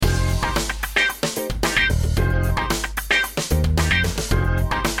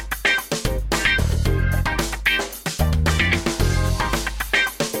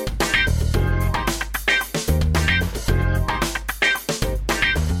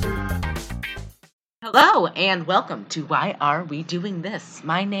Hello and welcome to Why Are We Doing This?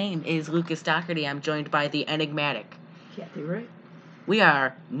 My name is Lucas Doherty. I'm joined by the enigmatic Kathy Wright. We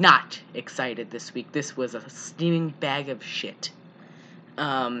are not excited this week. This was a steaming bag of shit.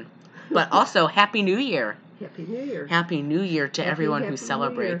 But also, Happy New Year. Happy New Year. Happy New Year to everyone who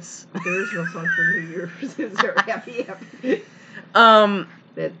celebrates. There is no song for New Year's. Is there? Happy.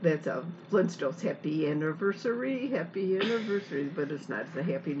 That's a Flintstones Happy Anniversary, but it's not. It's a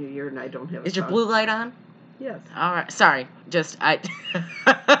Happy New Year, and I don't have a Is your blue light on? Yes. All right. Sorry. Because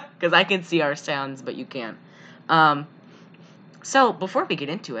I can see our sounds, but you can't. So, before we get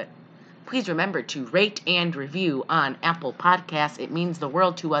into it, please remember to rate and review on Apple Podcasts. It means the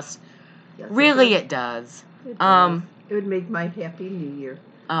world to us. Yes, Really, it does. It does. It would make my Happy New Year.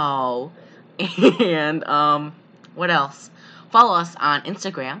 Oh. And, what else? Follow us on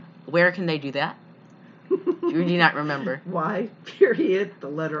Instagram. Where can they do that? You do not remember. Y, period, the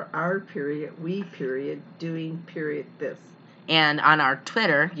letter R, period, we, period, doing, period, this. And on our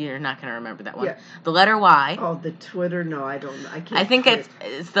Twitter, you're not going to remember that one. Yeah. The letter Y. Oh, the Twitter? No, I don't. I can't. I think it's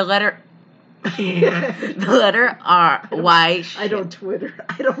the letter. The letter R, Y. I don't Twitter.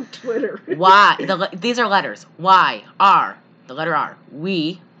 Y. These are letters. Y, R. The letter R.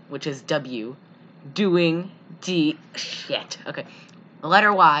 We, which is W. Doing, D. Shit. Okay. The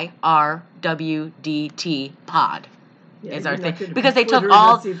letter Y, R, W, D, T, pod. Yeah, is our thing. Because they took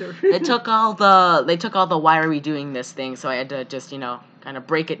all the why are we doing this thing, so I had to just, kind of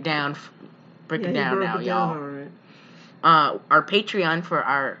break it down now, y'all. Right. Our Patreon for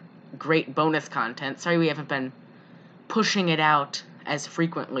our great bonus content. Sorry we haven't been pushing it out as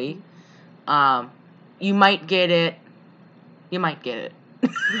frequently. You might get it.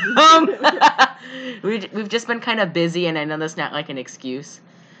 We've just been kind of busy, and I know that's not like an excuse,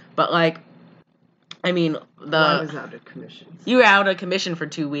 but I was out of commission. You were out of commission for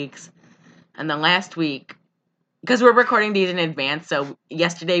 2 weeks, and then last week, because we're recording these in advance, so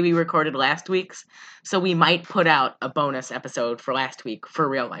yesterday we recorded last week's, so we might put out a bonus episode for last week, for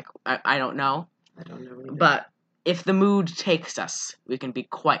real, I don't know. I don't know either. But if the mood takes us, we can be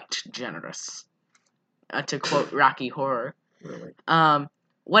quite generous, to quote Rocky Horror. Really?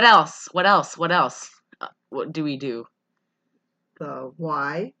 What else? What do we do? The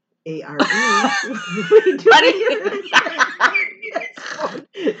Y, A-R-E.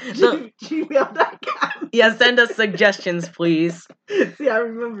 Gmail.com. Yeah, send us suggestions, please. See, I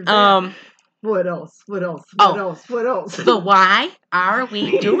remember that. What else? So why are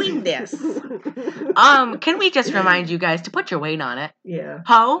we doing this? Can we just remind you guys to put your weight on it? Yeah.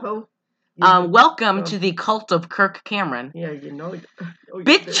 Ho? Welcome to the cult of Kirk Cameron. Yeah, you know.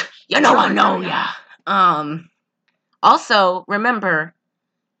 Bitch, I know ya. Also, remember,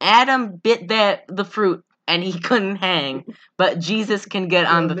 Adam bit the fruit and he couldn't hang, but Jesus can get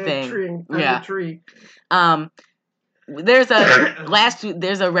on the thing. The tree. There's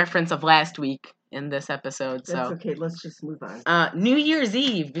a reference of last week in this episode. So that's okay. Let's just move on. New Year's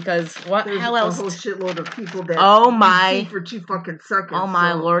Eve, because how There's else? a whole shitload of people that for 2 fucking seconds. Oh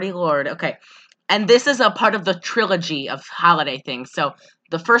my lordy lord. Okay, and this is a part of the trilogy of holiday things. So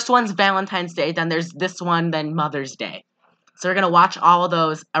the first one's Valentine's Day, then there's this one, then Mother's Day. So we're gonna watch all of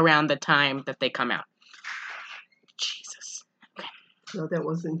those around the time that they come out. Jesus. Okay. No, that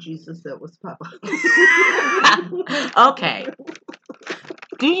wasn't Jesus. That was Papa. Okay.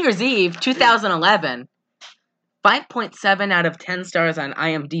 New Year's Eve, 2011. 5.7 out of 10 stars on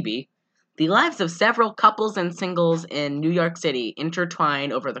IMDb. The lives of several couples and singles in New York City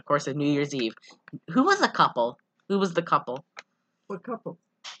intertwine over the course of New Year's Eve. Who was a couple? Who was the couple? What couple?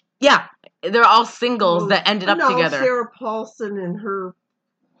 Yeah, they're all singles that ended up together. Sarah Paulson and her...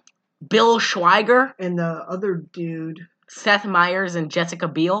 Bill Schweiger? And the other dude. Seth Meyers and Jessica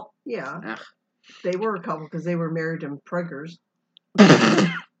Biel? Yeah. Ugh. They were a couple because they were married in preggers.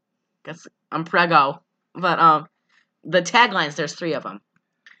 Guess I'm preggo. But, the taglines, there's 3 of them.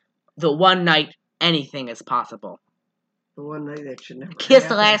 The one night anything is possible. The one night that should never kiss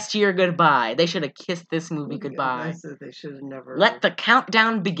happen. Last year goodbye. They should have kissed this movie goodbye. I said they should have never. Let the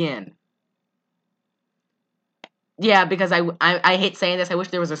countdown begin. Yeah, because I hate saying this. I wish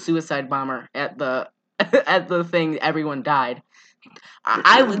there was a suicide bomber at the at the thing. Everyone died.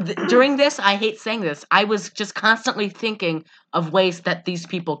 During this, I hate saying this. I was just constantly thinking of ways that these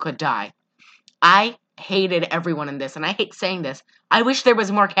people could die. I hated everyone in this, and I hate saying this. I wish there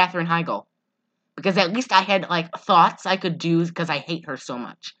was more Katherine Heigl. Because at least I had, thoughts I could do because I hate her so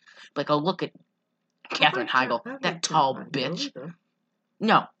much. Look at Katherine Heigl, that tall bitch.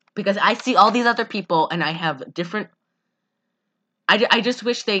 No, because I see all these other people, and I have different... I just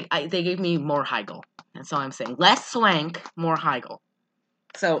wish they gave me more Heigl. That's all I'm saying. Less Swank, more Heigl.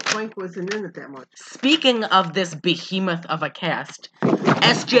 So, Swank wasn't in it that much. speaking of this behemoth of a cast,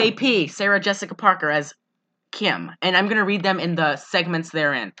 SJP, Sarah Jessica Parker as Kim, and I'm going to read them in the segments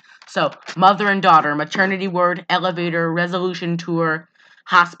they're in. So, Mother and Daughter, Maternity Ward, Elevator, Resolution Tour,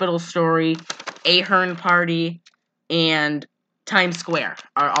 Hospital Story, Ahern Party, and Times Square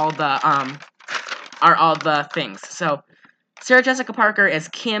are all the things. So, Sarah Jessica Parker as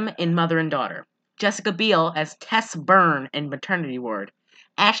Kim in Mother and Daughter, Jessica Biel as Tess Byrne in Maternity Ward,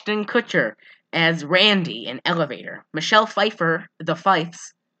 Ashton Kutcher as Randy in Elevator, Michelle Pfeiffer, the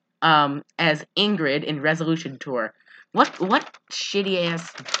Fifes, as Ingrid in Resolution Tour. What shitty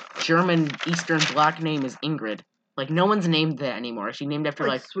ass German Eastern Bloc name is Ingrid? Like, no one's named that anymore. Is she named after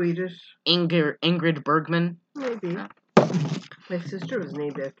like Swedish. Ingrid Bergman? Maybe. No. My sister was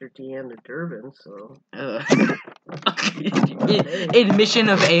named after Deanna Durbin, so. Admission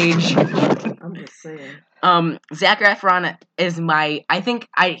of age. I'm just saying. Zac Efron is I think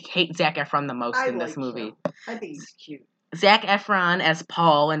I hate Zac Efron the most in this movie. Him. I think he's cute. Zac Efron as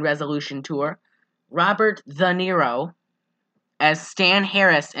Paul in Resolution Tour, Robert De Niro as Stan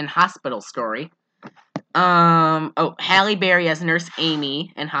Harris in Hospital Story, Halle Berry as Nurse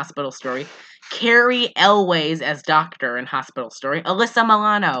Amy in Hospital Story, Carrie Elways as Doctor in Hospital Story, Alyssa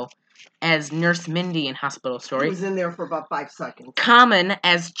Milano as Nurse Mindy in Hospital Story. He was in there for about 5 seconds. Common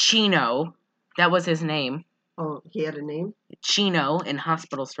as Chino, that was his name. Oh, he had a name? Chino in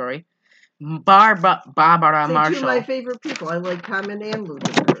Hospital Story. Barbara Marshall. Two of my favorite people. I like Common and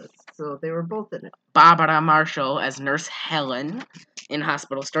Ludacris, so they were both in it. Barbara Marshall as Nurse Helen in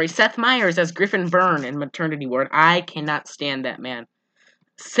Hospital Story. Seth Meyers as Griffin Byrne in Maternity Ward. I cannot stand that man.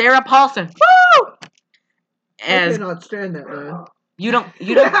 Sarah Paulson. Woo! I cannot stand that man. You don't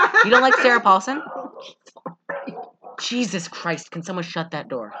like Sarah Paulson? Jesus Christ! Can someone shut that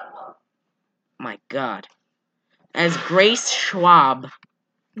door? My God. As Grace Schwab.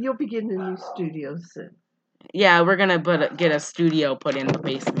 You'll be getting a new studio soon. Yeah, we're gonna get a studio put in the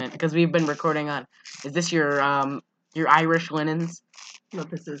basement because we've been recording on. Is this your Irish linens? No,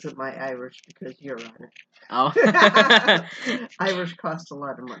 this isn't my Irish because you're on it. Oh. Irish costs a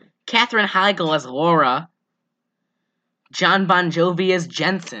lot of money. Katherine Heigl as Laura. John Bon Jovi as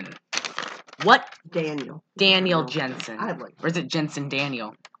Jensen. What? Daniel Jensen. I like. Or is it Jensen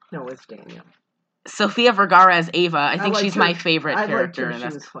Daniel? No, it's Daniel. Sofia Vergara as Ava. I think she's my favorite character in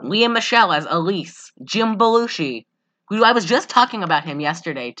this. Leah Michelle as Elise. Jim Belushi, who I was just talking about him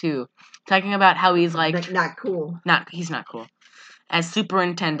yesterday too, talking about how he's like not cool. He's not cool. As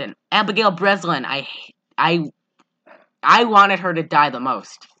Superintendent Abigail Breslin, I wanted her to die the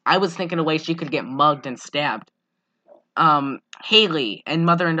most. I was thinking of ways she could get mugged and stabbed. Haley and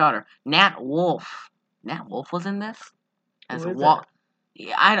Mother and Daughter. Nat Wolff. Nat Wolff was in this as Walt.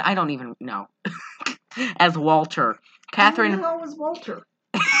 Yeah, I don't even know. As Walter. Catherine. Who the hell was Walter?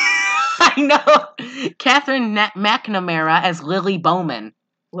 I know. Catherine McNamara as Lily Bowman.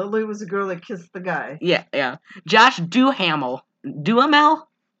 Lily was the girl that kissed the guy. Yeah. Josh Duhamel.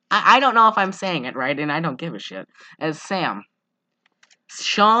 I don't know if I'm saying it right, and I don't give a shit. As Sam.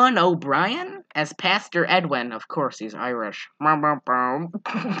 Sean O'Brien as Pastor Edwin. Of course, he's Irish. Maud.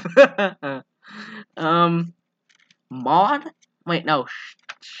 Wait, no,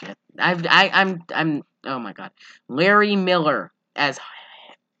 shit. I'm. Oh my God. Larry Miller as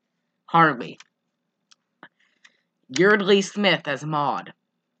Harley. Yeardley Smith as Maud.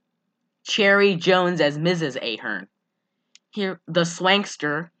 Cherry Jones as Mrs. Ahern. Here, the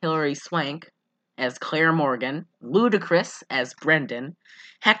Swankster, Hilary Swank, as Claire Morgan. Ludacris as Brendan.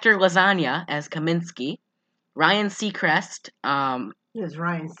 Hector Lasagna as Kaminsky. Ryan Seacrest. There's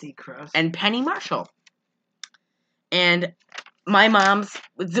Ryan Seacrest. And Penny Marshall. And my mom's,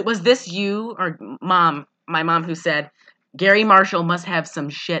 was this you or mom? My mom who said, Gary Marshall must have some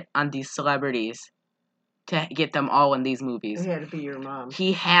shit on these celebrities to get them all in these movies. It had to be your mom.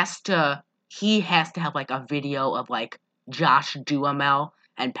 He has to have like a video of like Josh Duhamel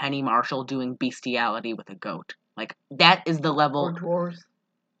and Penny Marshall doing bestiality with a goat. Like, that is the level. Or dwarves.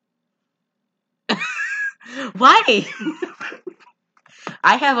 Why?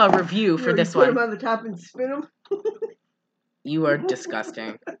 I have a review for this one. Put them on the top and spin them. You are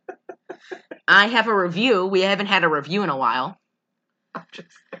disgusting. I have a review. We haven't had a review in a while.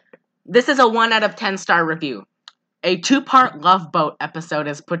 This is a 1 out of 10 star review. A 2-part Love Boat episode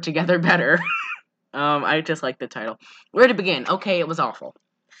is put together better. I just like the title. Where to begin? Okay, it was awful.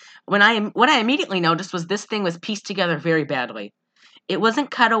 What I immediately noticed was this thing was pieced together very badly. It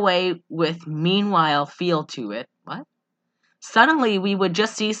wasn't cut away with meanwhile feel to it. What? Suddenly, we would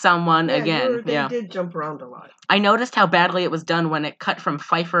just see someone again. They did jump around a lot. I noticed how badly it was done when it cut from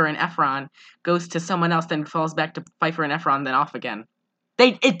Pfeiffer and Efron, goes to someone else, then falls back to Pfeiffer and Efron, then off again.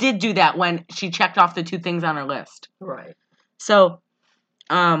 It did do that when she checked off the 2 things on her list. Right. So,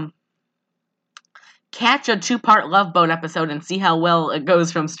 catch a 2-part Love Boat episode and see how well it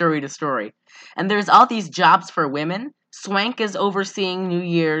goes from story to story. And there's all these jobs for women. Swank is overseeing New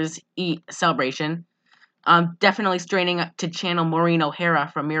Year's Eve celebration. Definitely straining to channel Maureen O'Hara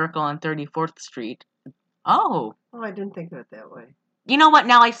from Miracle on 34th Street. Oh. Oh, I didn't think of it that way. You know what?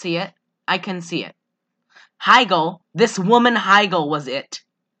 Now I see it. I can see it. Heigl. This woman Heigl was it.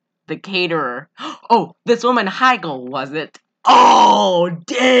 The caterer. Oh, this woman Heigl was it. Oh,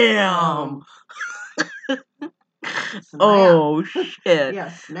 damn. Oh, shit.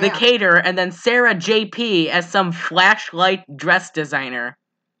 Yes, the caterer, and then Sarah J.P. as some flashlight dress designer.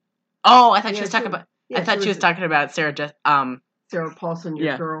 Oh, I thought she was talking about... I thought she was talking about Sarah Sarah Paulson,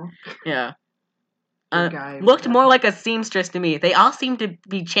 your girl. Yeah. Looked more like a seamstress to me. They all seem to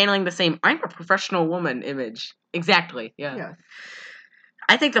be channeling the same "I'm a professional woman" image. Exactly, yeah. Yes.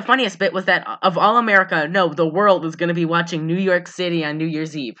 I think the funniest bit was that of all America, no, the world was going to be watching New York City on New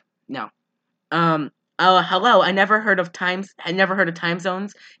Year's Eve. No. Hello, I never heard of time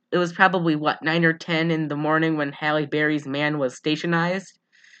zones. It was probably, 9 or 10 in the morning when Halle Berry's man was stationized?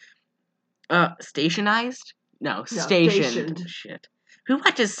 Stationized? No, stationed. Shit. Who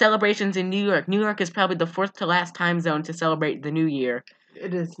watches celebrations in New York? New York is probably the 4th to last time zone to celebrate the New Year.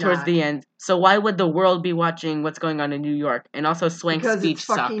 It is towards the end. So why would the world be watching what's going on in New York? And also Swank's speech sucked. Because it's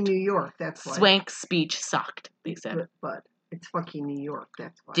fucking New York, that's why. Swank's speech sucked, they said. But it's fucking New York,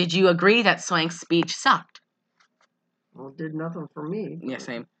 that's why. Did you agree that Swank's speech sucked? Well, it did nothing for me. Yeah,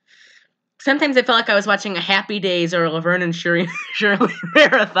 same. Sometimes I felt like I was watching a Happy Days or a Laverne and Shirley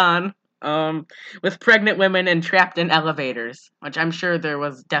marathon. With pregnant women and trapped in elevators, which I'm sure there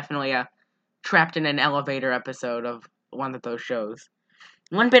was definitely a trapped in an elevator episode of one of those shows.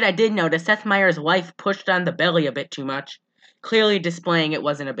 One bit I did notice, Seth Meyers' wife pushed on the belly a bit too much, clearly displaying it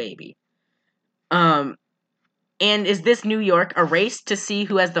wasn't a baby. And is this New York a race to see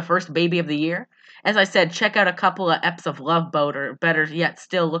who has the first baby of the year? As I said, check out a couple of eps of Love Boat, or better yet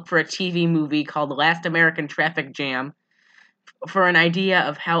still, look for a TV movie called Last American Traffic Jam, for an idea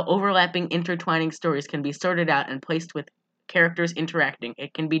of how overlapping, intertwining stories can be sorted out and placed with characters interacting.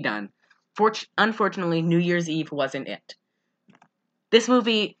 It can be done. Unfortunately, New Year's Eve wasn't it. This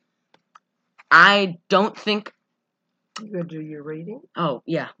movie, I don't think... You gonna do your rating? Oh,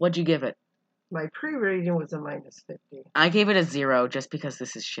 yeah. What'd you give it? My pre-rating was a -50. I gave it a 0 just because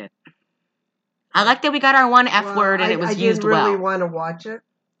this is shit. I like that we got our one F word and it was used well. I didn't really want to watch it.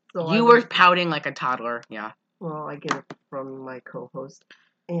 So you were pouting like a toddler, yeah. Well, I get it from my co-host,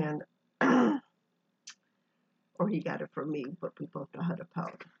 and or he got it from me, but we both know how to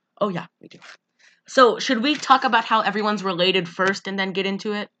pout. Oh yeah, we do. So, should we talk about how everyone's related first and then get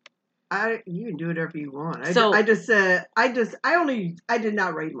into it? You can do whatever you want. I did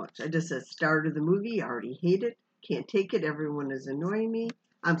not write much. I just said start of the movie. I already hate it. Can't take it. Everyone is annoying me.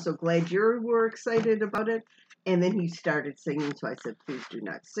 I'm so glad you were excited about it. And then he started singing, so I said, please do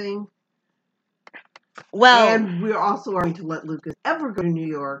not sing. Well, and we're also going to let Lucas ever go to New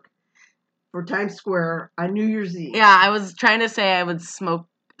York for Times Square on New Year's Eve. Yeah, I was trying to say I would smoke.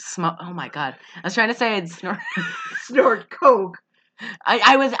 Oh my god! I was trying to say I'd snort coke.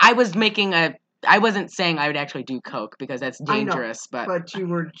 I was making a. I wasn't saying I would actually do coke because that's dangerous. But you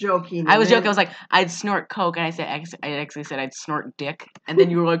were joking. I was joking. I was like, I'd snort coke, and I actually said I'd snort dick, and then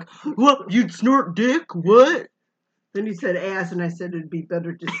you were like, what? You'd snort dick? What? Then he said ass, and I said it'd be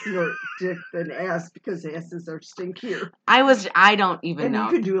better to snort dick than ass because asses are stinkier. I don't even know.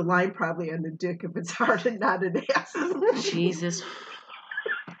 And you could do a line probably on the dick if it's hard and not an ass. Jesus.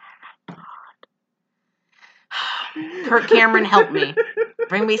 Kirk Cameron, help me.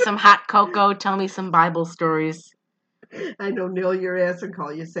 Bring me some hot cocoa. Tell me some Bible stories. I know, nail your ass and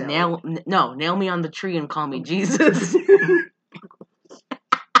call you Sally. Nail me on the tree and call me Jesus.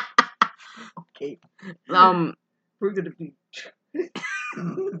 Okay. We're gonna be.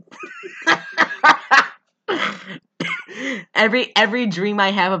 Every dream I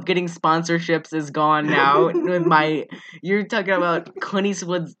have of getting sponsorships is gone now. With you're talking about Clint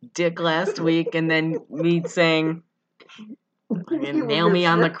Eastwood's dick last week, and then me saying, "Nail me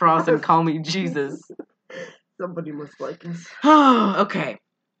on the cross and call me Jesus." Somebody must like us. Oh, okay.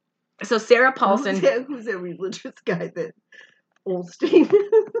 So Sarah Paulson, who's that religious guy that Olstein?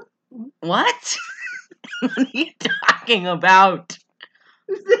 What? What are you talking about?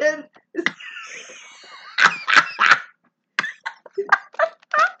 Who's that?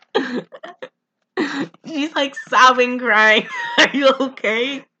 She's like sobbing, crying. Are you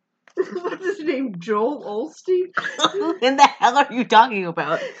okay? What's his name? Joel Olstein? Who in the hell are you talking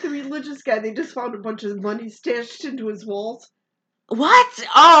about? The religious guy. They just found a bunch of money stashed into his walls. What?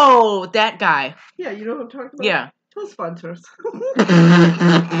 Oh, that guy. Yeah, you know what I'm talking about? Yeah. Tell sponsors.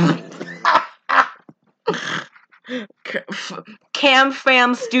 Cam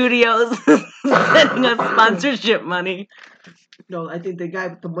Fam Studios sending us sponsorship money. No, I think the guy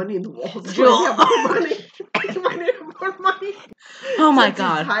with the money in the walls Joel. might have more money. He might have more money. Oh my Since he's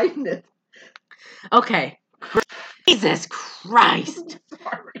God. hiding it. Okay. Jesus Christ.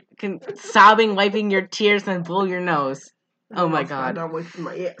 Sorry. Sobbing, wiping your tears, and blow your nose. Oh my God. I'm not wiping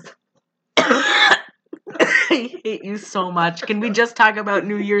my ass. I hate you so much. Can we just talk about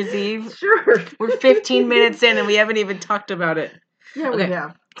New Year's Eve? Sure. We're 15 minutes in and we haven't even talked about it. Yeah, Okay. we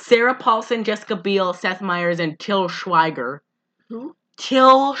have. Sarah Paulson, Jessica Biel, Seth Meyers, and Till Schweiger. Who?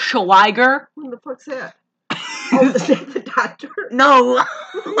 Till Schweiger? Who the fuck's that? Oh, is that the doctor? No.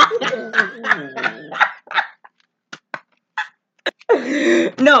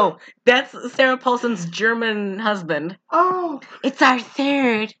 No, that's Sarah Paulson's German husband. Oh, It's our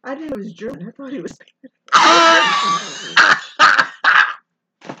third. I didn't know he was German. I thought he was.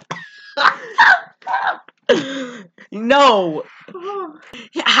 No. Oh,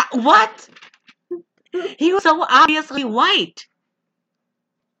 What? He was so obviously white.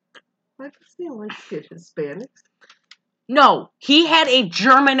 I just didn't like shit Hispanics. No, he had a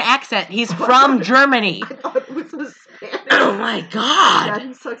German accent. He's from Germany. I thought it was Hispanic. Oh my God, God.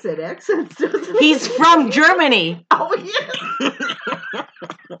 he sucks at accents, doesn't he? He's from Germany. Oh,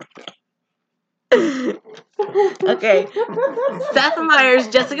 yeah. Okay. Seth Meyers,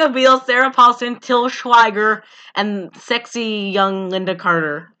 Jessica Biel, Sarah Paulson, Till Schweiger, and sexy young Linda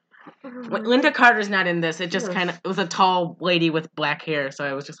Carter. Linda Carter's not in this. It just Yes. it was a tall lady with black hair, so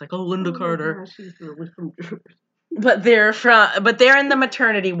I was just like, oh, Linda Carter. Yeah, she's really from Germany. But they're in the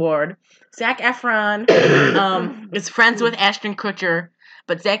maternity ward. Zac Efron is friends with Ashton Kutcher,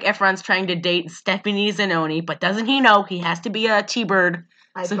 but Zac Efron's trying to date Stephanie Zanoni, but doesn't he know he has to be a T-bird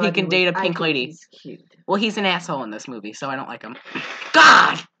so he can date a pink lady? He's cute. Well, he's an asshole in this movie, so I don't like him.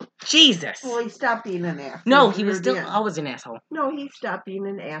 God! Jesus! Well, he stopped being an asshole. No, he was near still the end. always an asshole. No, he stopped being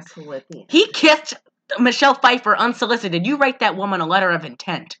an asshole at the end. He kissed Michelle Pfeiffer unsolicited. You write that woman a letter of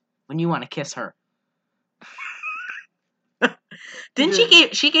intent when you want to kiss her.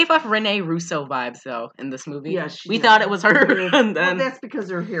 Didn't she gave off Rene Russo vibes though in this movie? Yeah, we thought it was her, and then well, that's because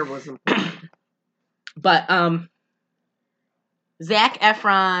her hair wasn't blonde. but Zac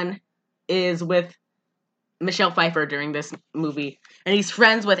Efron is with Michelle Pfeiffer during this movie, and he's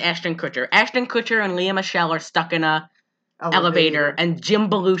friends with Ashton Kutcher. Ashton Kutcher and Lea Michele are stuck in a elevator, and Jim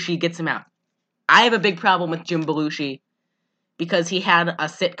Belushi gets him out. I have a big problem with Jim Belushi because he had a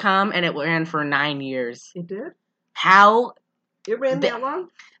sitcom and it ran for 9 years. It did? How? It ran that long?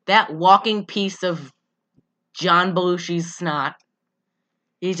 That walking piece of John Belushi's snot.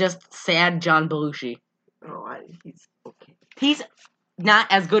 He's just sad John Belushi. Oh, he's okay. He's not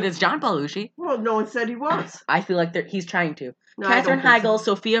as good as John Belushi. Well, no one said he was. I feel like he's trying to. No, Katherine I don't think Heigl,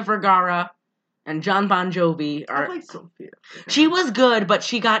 so. Sofia Vergara, and John Bon Jovi I are. like Sophia. She was good, but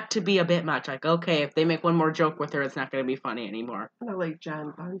she got to be a bit much. Like, okay, if they make one more joke with her, it's not going to be funny anymore. I like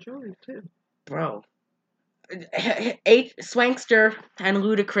John Bon Jovi, too. Bro. Swankster and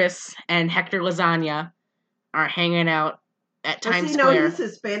Ludacris and Hector Lasagna are hanging out at Times No, Square. he's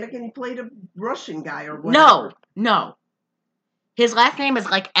Hispanic and he played a Russian guy or whatever. No. His last name is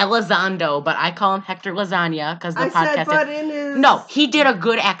like Elizondo, but I call him Hector Lasagna because the I podcast. said, but in his... No, he did a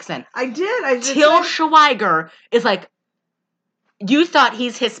good accent. I did. I just Till said... Schweiger is like, you thought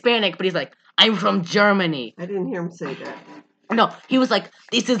he's Hispanic, but he's like, I'm from Germany. I didn't hear him say that. No, he was like,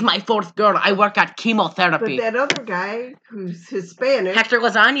 this is my fourth girl. I work at chemotherapy. But that other guy who's Hispanic... Hector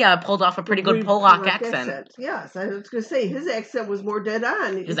Lasagna pulled off a pretty good Polak accent. Yes, I was going to say, his accent was more dead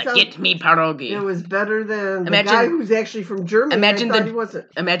on. He's like, get me pierogi. It was better than the guy who's actually from Germany. He wasn't.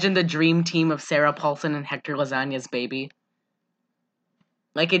 Imagine the dream team of Sarah Paulson and Hector Lasagna's baby.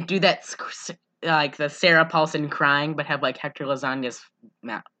 Like, it'd do that, like, the Sarah Paulson crying, but have, like, Hector Lasagna's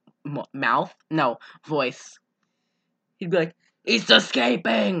mouth? No, voice. He'd be like, he's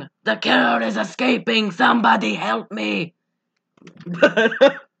escaping! The killer is escaping! Somebody help me!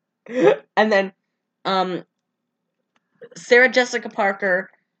 And then, Sarah Jessica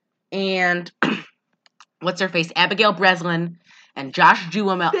Parker and what's her face? Abigail Breslin and Josh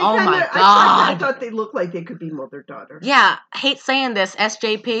Duhamel. Oh my God. I thought they looked like they could be mother-daughter. Yeah, I hate saying this,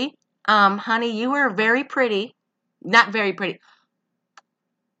 SJP. Honey, you were very pretty. Not very pretty.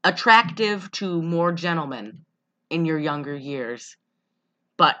 Attractive to more gentlemen in your younger years.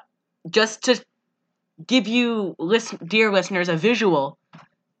 But just to give you, dear listeners, a visual,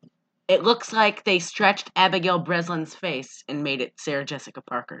 It looks like they stretched Abigail Breslin's face and made it Sarah Jessica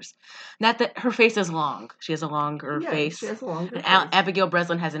Parker's. Not that her face is long. She has a longer face. She has a longer face. Abigail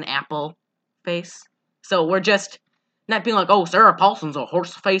Breslin has an apple face. So we're just not being like, oh, Sarah Paulson's a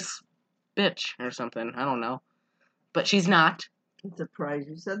horse face bitch or something. I don't know. But she's not. I'm surprised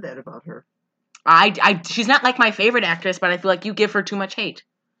you said that about her. She's not like my favorite actress, but I feel like you give her too much hate.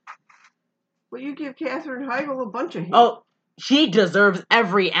 Well, you give Katherine Heigl a bunch of hate. Oh, she deserves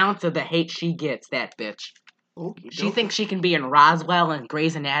every ounce of the hate she gets, that bitch. She thinks she can be in Roswell and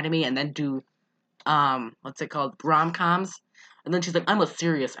Grey's Anatomy and then do, what's it called, rom-coms. And then she's like, I'm a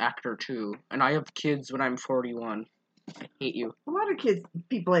serious actor, too, and I have kids when I'm 41. I hate you. A lot of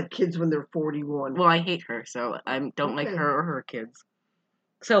people have kids when they're 41. Well, I hate her, so I don't like her or her kids.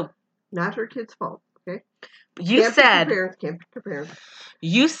 So. Not her kid's fault, okay? You said. Can't compare.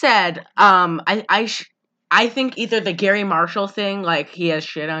 You said, I think either the Gary Marshall thing, like he has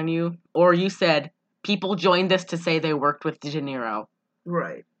shit on you, or you said people joined this to say they worked with De Niro.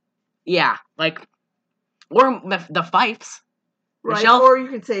 Right. Yeah, like, or the Fifes. Right, Michelle, or you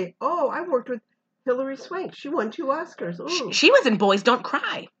could say, oh, I worked with Hilary Swank. She won 2 Oscars. Oh. She was in Boys Don't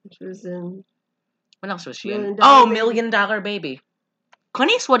Cry. She was in... What else was she in? Million Dollar Baby.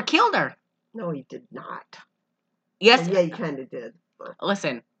 Clint Eastwood killed her. No, he did not. Yes. Yeah, he kind of did. But...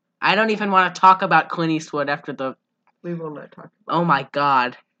 Listen, I don't even want to talk about Clint Eastwood after the... We will not talk about Oh my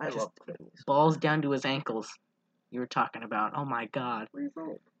God. I love Clint Eastwood. Balls down to his ankles. You were talking about. Oh my God.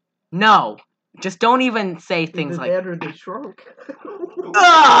 Result. No. Just don't even say things like... Either that or they shrunk.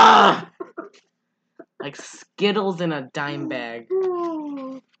 Like Skittles in a dime bag.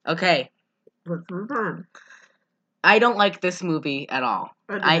 Okay. I don't like this movie at all.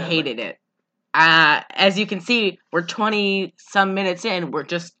 I hated it. As you can see, we're 20-some minutes in. We're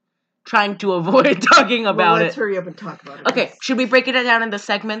just trying to avoid talking about let's hurry up and talk about it. Okay, should we break it down into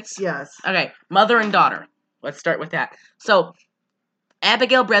segments? Yes. Okay, mother and daughter. Let's start with that. So,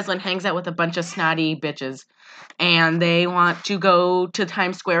 Abigail Breslin hangs out with a bunch of snotty bitches, and they want to go to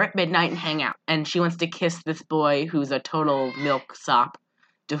Times Square at midnight and hang out. And she wants to kiss this boy who's a total milksop,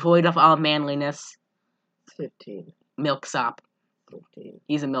 devoid of all manliness. 15. Milksop. 15.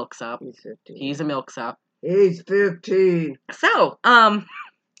 He's a milksop. He's 15. He's a milksop. He's 15. So, oh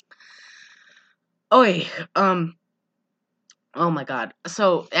my God.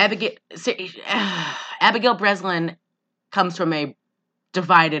 So, Abigail Breslin comes from a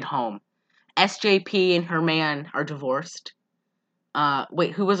divided home. SJP and her man are divorced.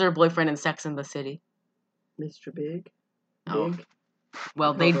 Wait, who was her boyfriend in Sex and the City? Mr. Big. Oh. Big.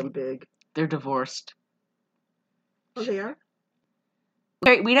 Well, Big. They're divorced. Oh, they are?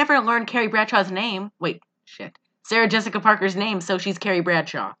 We never learned Carrie Bradshaw's name. Wait, shit. Sarah Jessica Parker's name, so she's Carrie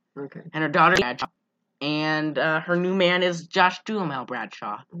Bradshaw. Okay. And her daughter Bradshaw. And her new man is Josh Duhamel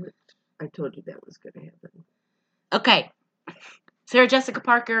Bradshaw. I told you that was going to happen. Okay. Sarah Jessica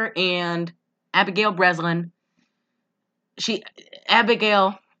Parker and Abigail Breslin.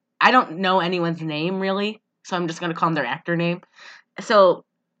 Abigail, I don't know anyone's name, really, so I'm just going to call them their actor name. So,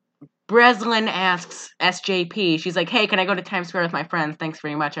 Breslin asks SJP, she's like, hey, can I go to Times Square with my friends? Thanks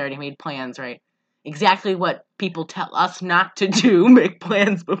very much, I already made plans, right? Exactly what people tell us not to do, make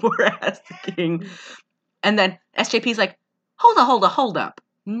plans before asking. And then SJP's like, hold up.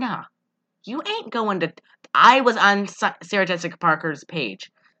 Nah, you ain't going to... I was on Sarah Jessica Parker's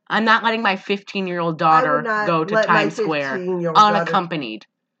page. I'm not letting my 15-year-old daughter go to Times Square unaccompanied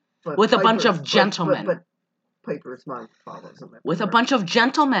with a bunch of gentlemen. But Piper's mom follows him. With a bunch of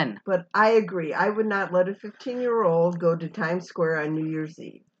gentlemen. But I agree. I would not let a 15-year-old go to Times Square on New Year's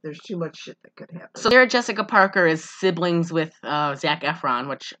Eve. There's too much shit that could happen. So Sarah Jessica Parker is siblings with Zac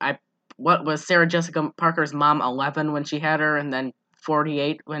Efron, what was Sarah Jessica Parker's mom 11 when she had her, and then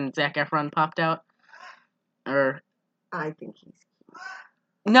 48 when Zac Efron popped out? Or I think he's cute.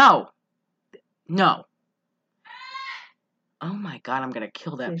 No. Oh my God, I'm gonna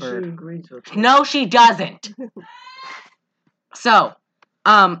kill that bird. She agrees with me. No, she doesn't. So,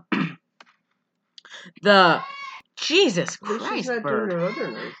 the Jesus Christ, she's not bird. doing her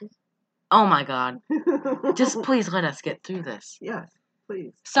other noises. Oh my God. Just please let us get through this. Yes,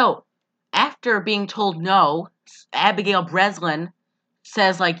 please. So, after being told no, Abigail Breslin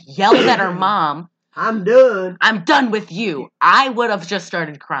yells at her mom, I'm done with you. I would have just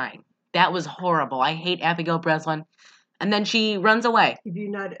started crying. That was horrible. I hate Abigail Breslin. And then she runs away. Have you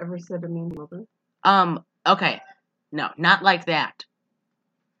not ever said a mean mother? Okay. No, not like that.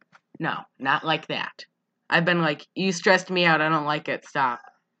 No, not like that. I've been like, you stressed me out, I don't like it, stop.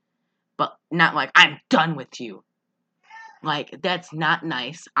 But not like, I'm done with you. Like, that's not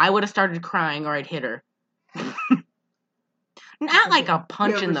nice. I would have started crying or I'd hit her. Not like a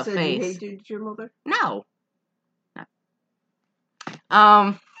punch you in ever the said face. You hated your mother? No.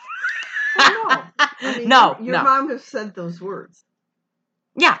 Oh, no. I mean, No, your no. mom has said those words.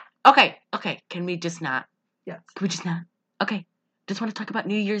 Yeah. Okay. Can we just not? Yes. Can we just not? Okay. Just want to talk about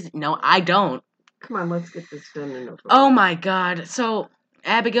New Year's. No, I don't. Come on, let's get this done and over. Oh my God. So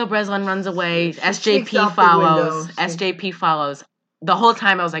Abigail Breslin runs away. She sneaks SJP out the follows. window. SJP follows. The whole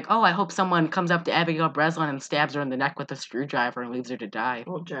time I was like, oh, I hope someone comes up to Abigail Breslin and stabs her in the neck with a screwdriver and leaves her to die.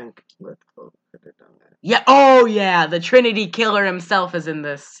 Well, John Lithgow could have done that. Yeah. Oh yeah. The Trinity Killer himself is in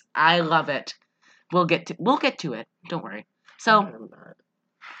this. I love it. We'll get to it. Don't worry. So,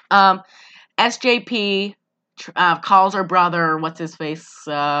 SJP calls her brother. What's his face?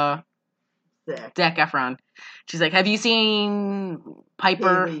 Zac Efron. She's like, "Have you seen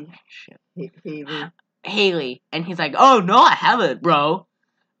Piper?" Haley. And he's like, "Oh no, I haven't, bro.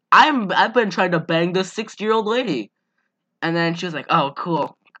 I've been trying to bang this 60-year-old lady." And then she was like, "Oh,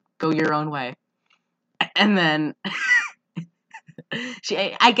 cool. Go your own way." And then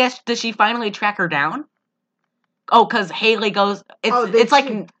I guess, does she finally track her down? Oh, because Haley goes. It's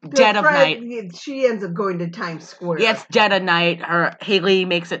like dead of night. She ends up going to Times Square. Yeah, it's dead of night. Haley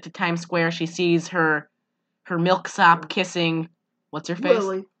makes it to Times Square. She sees her milksop kissing. What's her face?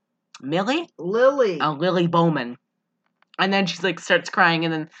 Lily. Millie? Lily. Oh, Lily Bowman. And then she's like starts crying,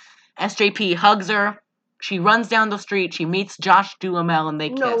 and then SJP hugs her. She runs down the street. She meets Josh Duhamel, and they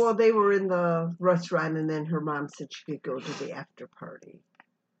kiss. No, well, they were in the restaurant, and then her mom said she could go to the after party.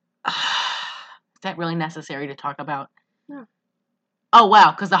 Is that really necessary to talk about? Yeah. Oh,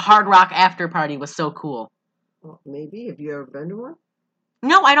 wow, because the Hard Rock after party was so cool. Well, maybe. Have you ever been to one?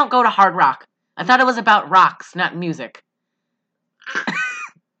 No, I don't go to Hard Rock. I thought it was about rocks, not music.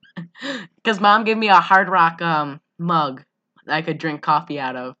 Because Mom gave me a Hard Rock mug that I could drink coffee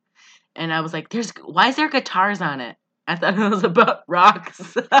out of. And I was like, why is there guitars on it? I thought it was about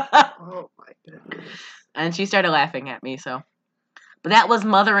rocks. Oh, my goodness. And she started laughing at me, so. But that was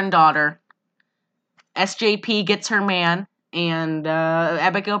mother and daughter. SJP gets her man, and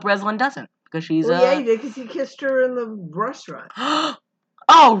Abigail Breslin doesn't. Because she's yeah, he did, because he kissed her in the restaurant. Oh,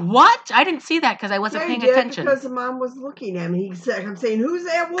 what? I didn't see that because I wasn't paying attention. Because the mom was looking at me. He said, I'm saying, who's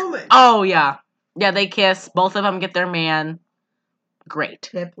that woman? Oh, yeah. Yeah, they kiss. Both of them get their man. Great.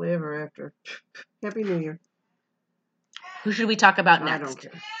 Happily ever after. Happy New Year. Who should we talk about next? I don't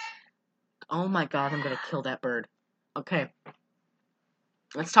care. Oh, my God. I'm going to kill that bird. Okay.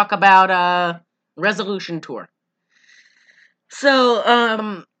 Let's talk about Resolution Tour. So,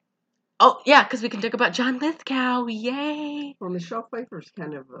 oh, yeah, because we can talk about John Lithgow. Yay. Well, Michelle Pfeiffer's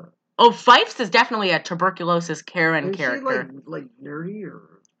kind of a... Oh, Fifes is definitely a tuberculosis Karen character. Is she, like nerdy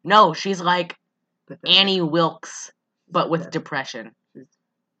or... No, she's like pathetic? Annie Wilkes, but with depression.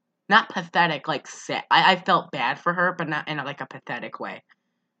 Not pathetic, like sad. I felt bad for her, but not in a pathetic way.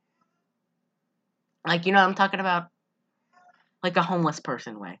 Like, you know what I'm talking about? Like a homeless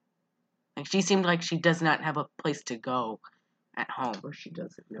person way. Like, she seemed like she does not have a place to go at home. Or she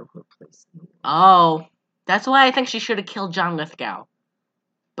doesn't know her place. Oh, that's why I think she should have killed John Lithgow.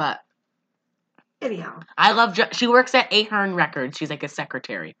 But anyhow, I love. She works at Ahern Records. She's like a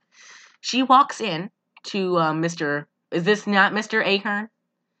secretary. She walks in to Mr. Is this not Mr. Ahern?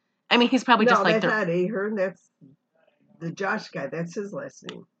 I mean, he's probably just like that's not Ahern. That's the Josh guy. That's his last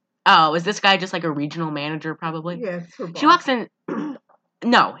name. Oh, is this guy just like a regional manager? Probably. Yeah, it's her boss. She walks in.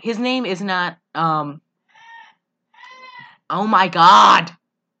 No, his name is not. Oh my God.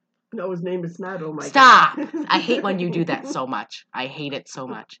 No, his name is not. Oh my Stop. God. I hate when you do that so much. I hate it so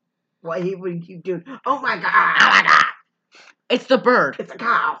much. Why I hate when you keep doing, oh my God. Oh my God. It's the bird. It's a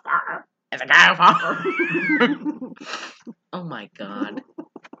cow farm. It's a cow farm. Oh my God.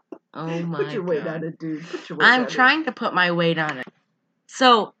 Oh my God. Put your weight on it, dude. Put your weight I'm trying to put my weight on it.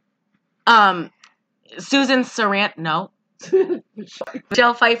 So, Susan Sarandon, no.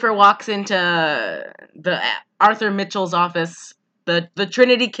 Michelle Pfeiffer walks into the Arthur Mitchell's office, the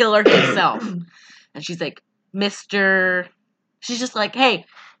Trinity Killer himself, and she's like, she's just like, hey,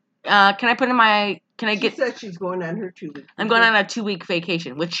 can I put in my, She said she's going on her 2 week. I'm going on a 2-week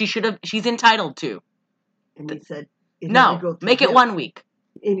vacation, which she's entitled to. And he said, no, make it 1 week.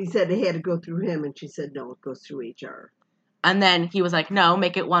 And he said it had to go through him, and she said, no, it goes through HR. And then he was like, no,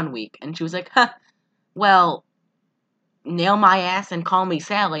 make it 1 week. And she was like, well, nail my ass and call me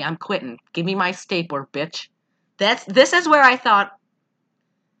Sally. I'm quitting. Give me my stapler, bitch. This is where I thought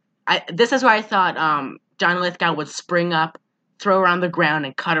John Lithgow would spring up, throw her on the ground,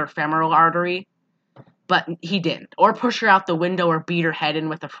 and cut her femoral artery. But he didn't. Or push her out the window or beat her head in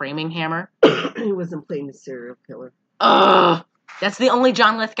with a framing hammer. He wasn't playing a serial killer. Ugh. That's the only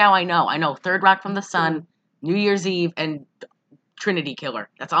John Lithgow I know. I know Third Rock from the Sun, New Year's Eve, and Trinity Killer.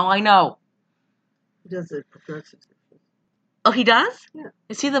 That's all I know. He does a progressive. Oh, he does? Yeah.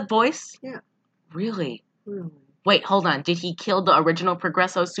 Is he the voice? Yeah. Really? Really? Wait, hold on. Did he kill the original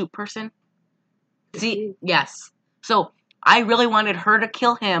Progresso suit person? See, yes. So I really wanted her to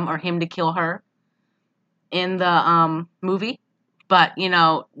kill him or him to kill her in the movie, but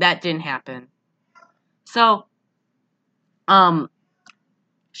that didn't happen. So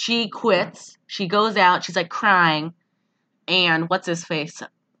she quits. She goes out. She's like crying, and what's his face?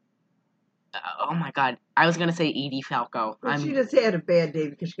 Oh my God! I was gonna say Edie Falco. Well, she just had a bad day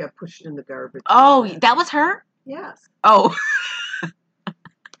because she got pushed in the garbage. Oh, that was her? Yes. Oh.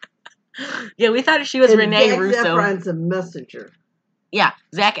 Yeah, we thought she was Renee Russo. Zac Efron's a messenger. Yeah,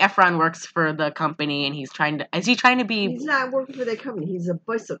 Zac Efron works for the company, and he's trying to. Is he trying to be? He's not working for that company. He's a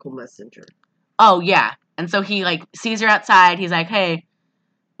bicycle messenger. Oh yeah, and so he sees her outside. He's like, "Hey,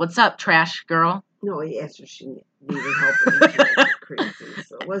 what's up, trash girl?" No, he asked her if she needed help. And she was crazy.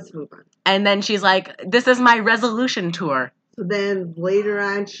 So let's move on. And then she's like, "This is my resolution tour." So then later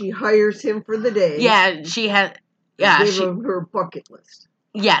on, she hires him for the day. Yeah, she had. Yeah, gave him her bucket list.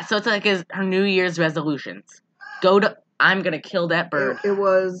 Yeah, so it's like her New Year's resolutions. I'm gonna kill that bird. It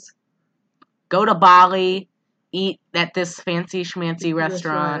was go to Bali, eat at this fancy schmancy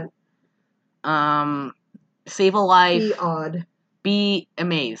restaurant. Save a life. Be odd. Be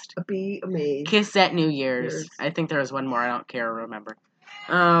amazed. Be amazed. Kiss at New Year's. I think there was one more. I don't care or remember.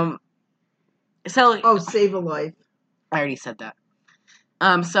 Save a life. I already said that.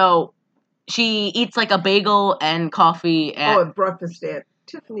 So she eats like a bagel and coffee at breakfast at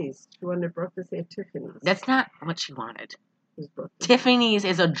Tiffany's. She wanted breakfast at Tiffany's. That's not what she wanted. Tiffany's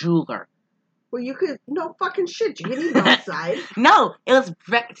is a jeweler. Well, you could... No fucking shit. You can eat outside. No, it was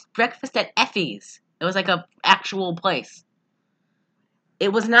breakfast at Effie's. It was like a actual place.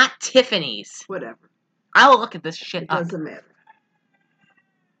 It was not Tiffany's. Whatever. I will look at this shit up. It doesn't matter.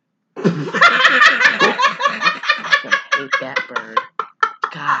 I hate that bird.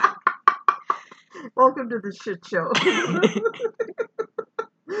 God. Welcome to the shit show.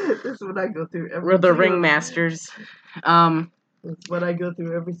 This is what I go through every We're the ringmasters. It's what I go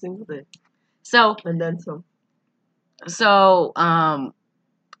through every single day. So and then some. So oh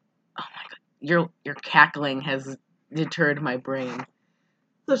my God, your cackling has deterred my brain.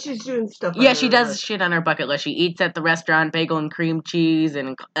 So she's doing stuff. Yeah, she does shit on her bucket list. She eats at the restaurant, bagel and cream cheese,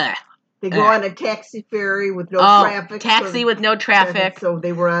 and they go on a taxi ferry with no traffic. With no traffic. So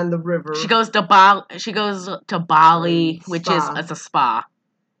they were on the river. She goes to Bali, which is a spa.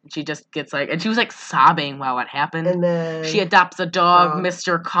 She just gets and she was sobbing while it happened. And then she adopts a dog,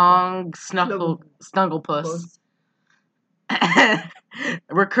 Mr. Kong Snugglepuss.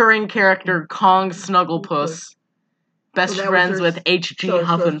 Recurring character Kong Snugglepuss. Best friends with H.G.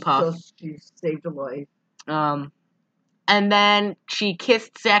 Huffenpuff. So she saved a life. And then she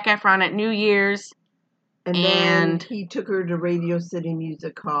kissed Zac Efron at New Year's. And then he took her to Radio City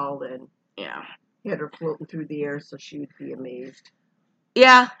Music Hall and had her floating through the air so she would be amazed.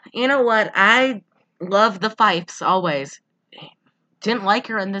 Yeah, you know what? I love the Fifes always. Didn't like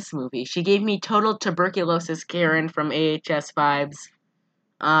her in this movie. She gave me total tuberculosis Karen from AHS vibes.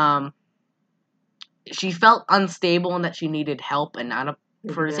 She felt unstable and that she needed help and not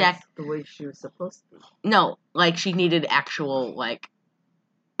for Zac. The way she was supposed to. No, she needed actual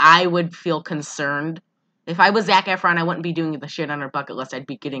I would feel concerned. If I was Zac Efron, I wouldn't be doing the shit on her bucket list. I'd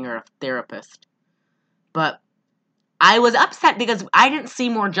be getting her a therapist. But I was upset because I didn't see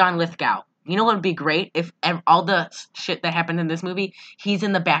more John Lithgow. You know what would be great? If all the shit that happened in this movie, he's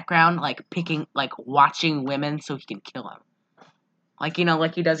in the background, picking, watching women so he can kill them. Like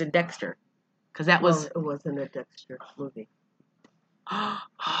he does in Dexter. Because that was... It wasn't a Dexter movie. Oh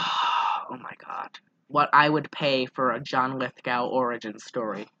my God. What I would pay for a John Lithgow origin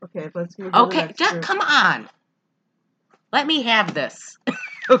story. Okay, let's move on. Okay, just come on. Let me have this.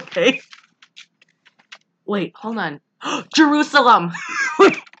 Okay. Wait, hold on. Jerusalem!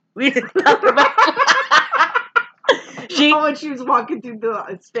 We didn't talk about when she was walking through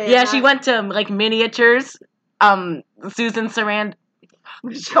the stand. Yeah, she went to miniatures. Susan Sarandon,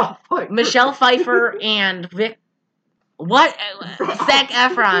 Michelle Pfeiffer, and Vic. What? Zac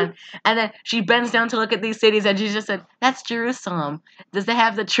Efron. And then she bends down to look at these cities, and she just said, "That's Jerusalem. Does it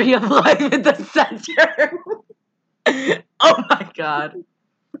have the tree of life in the center?" Oh my God.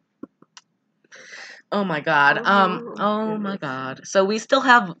 Oh my God. Oh my God. So we still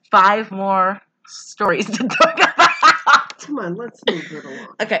have 5 more stories to talk about. Come on, let's move it along.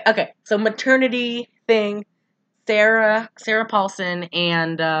 Okay. So maternity thing, Sarah Paulson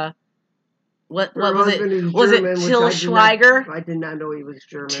and what was it? Was it Till Schweiger? I did not know he was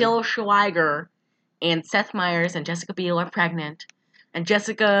German. Till Schweiger and Seth Meyers and Jessica Biel are pregnant. And And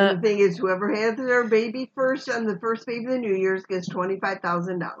Jessica, the thing is, whoever has their baby first on the first baby of the New Year's gets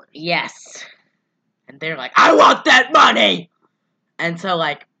 $25,000. yes. And they're like, I want that money! And so,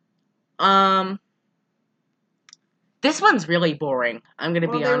 like, this one's really boring. I'm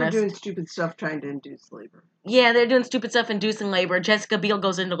gonna be They honest. were doing stupid stuff trying to induce labor. Yeah, they're doing stupid stuff, inducing labor. Jessica Biel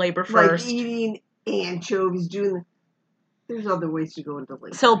goes into labor first. Like eating anchovies, there's other ways to go into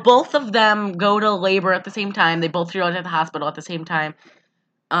labor. So both of them go to labor at the same time. They both go to the hospital at the same time.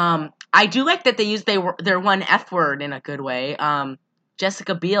 I do like that they use their one F word in a good way.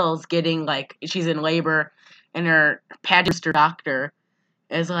 Jessica Biel's getting, like, she's in labor, and her pageant doctor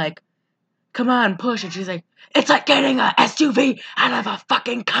is like, come on, push. And she's like, it's like getting a SUV out of a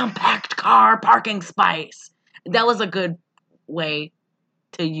fucking compact car parking space. That was a good way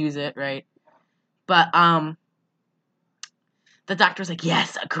to use it, right? But, the doctor's like,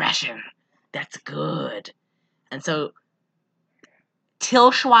 yes, aggression. That's good. And so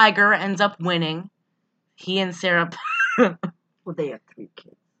Till Schweiger ends up winning. He and Sarah... Well, they have 3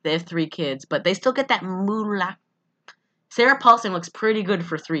 kids. They have 3 kids, but they still get that moolah. Sarah Paulson looks pretty good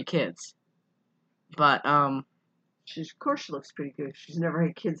for 3 kids. But, of course she looks pretty good. She's never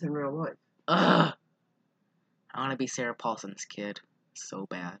had kids in real life. ugh. I want to be Sarah Paulson's kid. So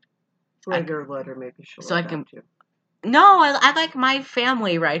bad. Write her a letter, maybe she'll So I adopt can- you. No, I like my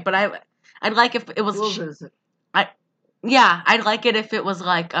family, right? But I'd like if it was... We'll visit. Yeah, I'd like it if it was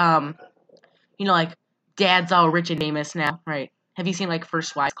like, like, Dad's all rich and famous now, right? Have you seen, like,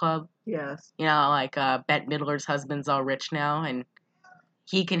 First Wives Club? Yes. You know, like, Bette Midler's husband's all rich now, and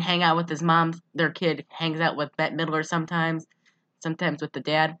he can hang out with his mom. Their kid hangs out with Bette Midler sometimes with the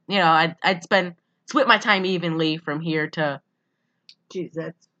dad. You know, I'd split my time evenly from here to... Jeez,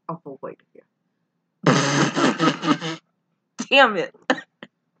 that's awful white of you. Damn it.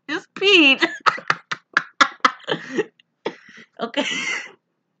 Just peed. Okay.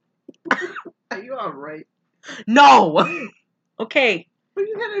 Are you alright? No. Okay. What do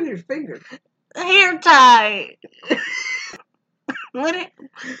you got on your finger? Hair tie.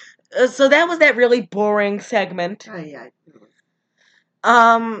 So that was that really boring segment. Oh, yeah.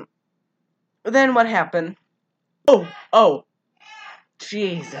 Then what happened? Oh.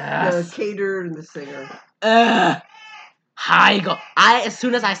 Jesus. The caterer and the singer. Heigl. As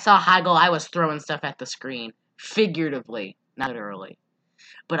soon as I saw Heigl, I was throwing stuff at the screen. Figuratively, not literally.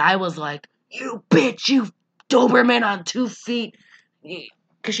 But I was like, you bitch, you Doberman on 2 feet.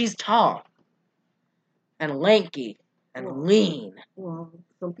 Because she's tall. And lanky. And lean. Well,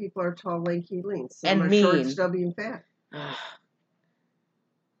 some people are tall, lanky, lean. Some And are mean. short, stubby, and fat.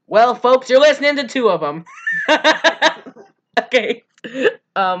 Well, folks, you're listening to 2 of them. Okay.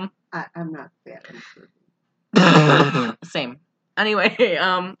 I'm not fat, I'm sure. Same. Anyway,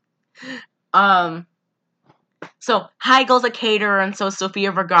 so Heigl's a caterer, and so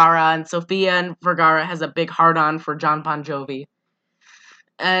Sofia Vergara, and Sofia and Vergara has a big hard-on for John Bon Jovi.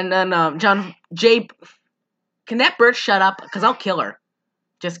 And then, can that bird shut up? Because I'll kill her.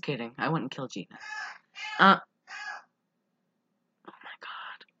 Just kidding. I wouldn't kill Gina. Oh my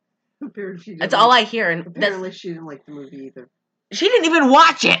god. Apparently That's all I hear. And apparently she didn't like the movie either. She didn't even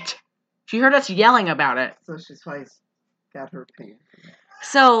watch it. She heard us yelling about it. So she's probably got her opinion.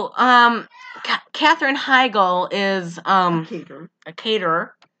 So, Katherine Heigl is a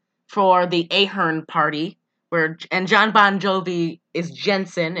caterer for the Ahern party, and John Bon Jovi is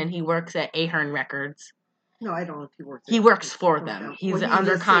Jensen, and he works at Ahern Records. No, I don't know if he works. He works for them. He's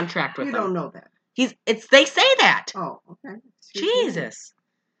under contract with them. You don't know that. They say that. Oh, okay. Jesus.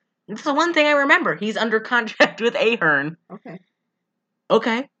 That's the one thing I remember. He's under contract with Ahern. Okay.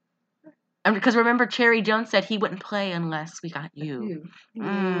 Because remember, Cherry Jones said he wouldn't play unless we got you.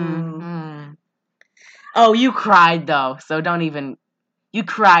 Mm-hmm. Oh, you cried, though. So don't even... You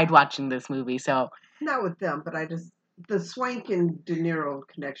cried watching this movie, so... Not with them, but the Swank and De Niro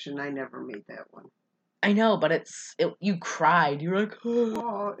connection, I never made that one. I know, but you cried. You were like,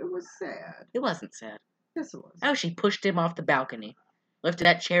 oh, it was sad. It wasn't sad. Yes, it was. Oh, she pushed him off the balcony. Lifted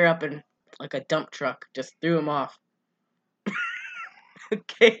that chair up and, like a dump truck, just threw him off.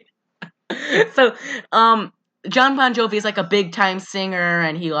 Okay. So, John Bon Jovi is like a big time singer,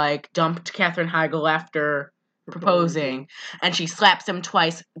 and he like dumped Katherine Heigl after proposing, and she slaps him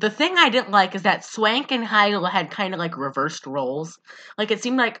twice. The thing I didn't like is that Swank and Heigl had kind of like reversed roles. Like it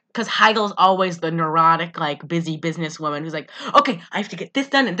seemed like, because Heigl's always the neurotic, like busy businesswoman who's like, okay, I have to get this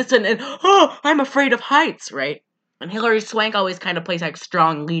done and this done, and oh, I'm afraid of heights, right? And Hilary Swank always kind of plays like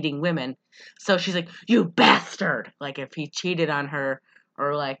strong leading women. So she's like, you bastard! Like if he cheated on her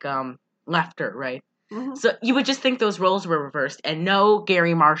or like left her, right? Mhm. So you would just think those roles were reversed. And no,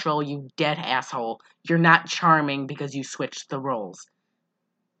 Gary Marshall, you dead asshole. You're not charming because you switched the roles.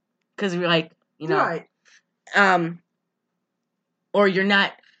 Because you're like, Right. or you're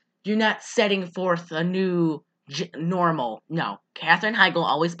not setting forth a new normal. No, Katherine Heigl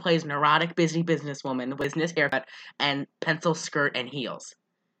always plays neurotic, busy businesswoman, business haircut, and pencil skirt and heels.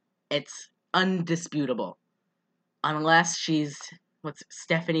 It's undisputable, unless she's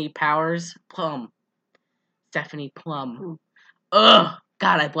Stephanie Powers Plum. Stephanie Plum. Hmm. Ugh,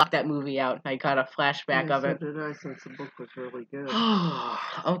 God, I blocked that movie out. I got a flashback of it. So did I, since the book was really good.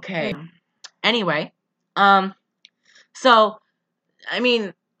 Okay. Anyway, so I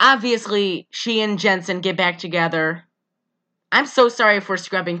mean, obviously, she and Jensen get back together. I'm so sorry if we're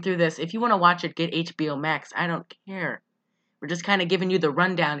scrubbing through this. If you want to watch it, get HBO Max. I don't care. We're just kind of giving you the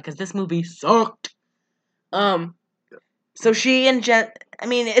rundown because this movie sucked. So she and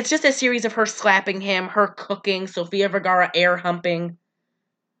it's just a series of her slapping him, her cooking, Sofia Vergara air humping,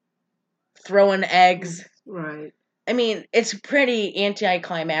 throwing eggs. Right. I mean, it's pretty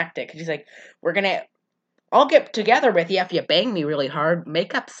anticlimactic. She's like, I'll get together with you if you bang me really hard.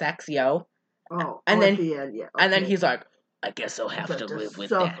 Make up sex, yo. Oh, and then at the end, yeah. Okay. And then he's like, I guess I'll have to live with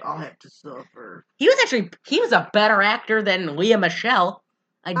that. I'll have to suffer. He was a better actor than Leah Michele.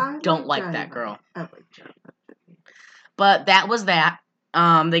 I don't like that girl. I like John. But that was that.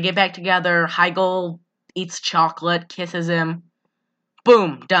 They get back together. Heigl eats chocolate, kisses him.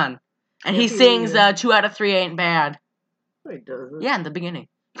 Boom, done. And he sings 2 out of 3 ain't bad. Wait, does it? Yeah, in the beginning.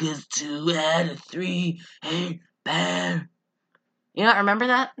 'Cause 2 out of 3 ain't bad. You don't remember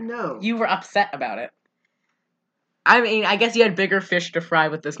that? No. You were upset about it. I mean, I guess you had bigger fish to fry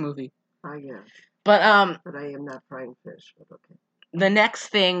with this movie. I guess. But I am not frying fish, but okay. The next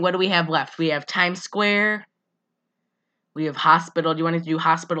thing, what do we have left? We have Times Square. We have Hospital. Do you want to do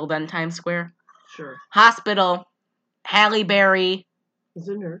Hospital then Times Square? Sure. Hospital. Halle Berry. Is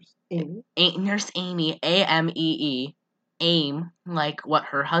a nurse. Amy. Nurse Amy. AMEE. AIM, like what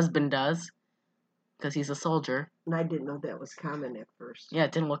her husband does, because he's a soldier. And I didn't know that was Common at first. Yeah,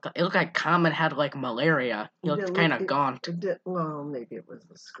 it looked like Common had like malaria. He looked kind of gaunt. Well, maybe it was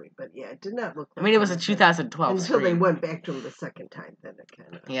the screen, but yeah, it did not look like. I mean, it was a 2012 until screen. They went back to him the second time. Then it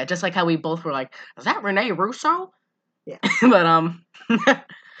kind of. Yeah, just like how we both were like, "Is that Rene Russo?" Yeah. But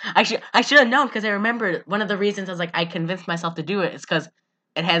I should have known because I remember one of the reasons I was like I convinced myself to do it is because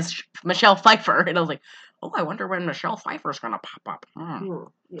it has Michelle Pfeiffer, and I was like, oh, I wonder when Michelle Pfeiffer's gonna pop up.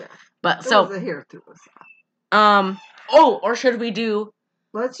 Yeah. But there was a hair through us. Or should we do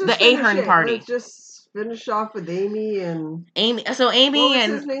the Ahern party? Let's just finish off with Amy. So Amy what was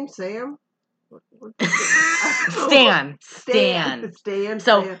and his name? Sam. Stan.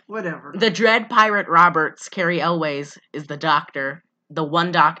 So whatever. The Dread Pirate Roberts, Carrie Elways, is the doctor, the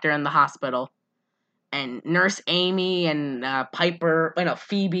one doctor in the hospital, and Nurse Amy and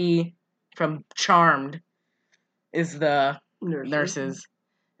Phoebe from Charmed is the nurses,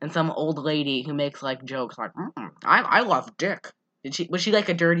 and some old lady who makes like jokes like, I love dick. Was she like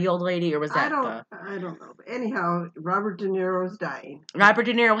a dirty old lady, or was that? I don't know. But anyhow, Robert De Niro's dying. Robert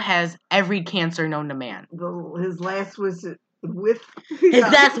De Niro has every cancer known to man. His last was with. His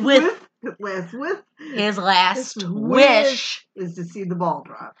last with. His last wish is to see the ball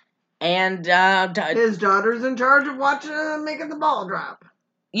drop. And his daughter's in charge of making the ball drop.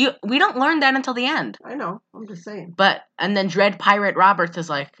 We don't learn that until the end. I know. I'm just saying. And then Dread Pirate Roberts is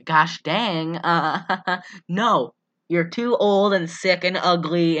like, gosh dang, no. You're too old and sick and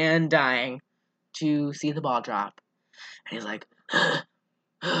ugly and dying to see the ball drop. And he's like,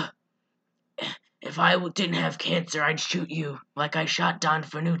 if I didn't have cancer, I'd shoot you like I shot Don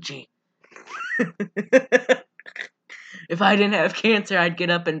Fanucci. If I didn't have cancer, I'd get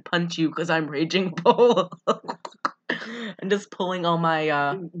up and punch you because I'm Raging Bull. I'm just pulling all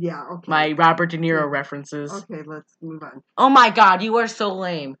my my Robert De Niro references. Okay, let's move on. Oh my God, you are so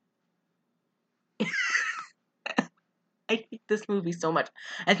lame. I hate this movie so much.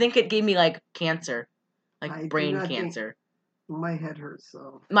 I think it gave me like cancer, like brain cancer. My head hurts.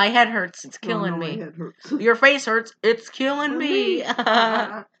 So my head hurts. It's killing me. My head hurts. Your face hurts. It's killing me.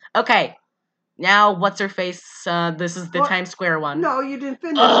 Okay. Now, what's her face? This is the Times Square one. No, you didn't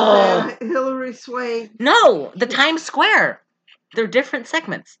finish that. Hilary Swank. No, the Times Square. They're different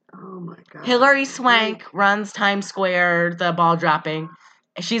segments. Oh my God. Hilary Swank runs Times Square, the ball dropping.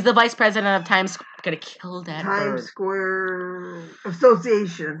 She's the vice president of Times Square. Gonna kill that Times Square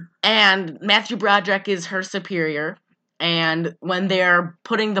Association. And Matthew Broderick is her superior. And when they're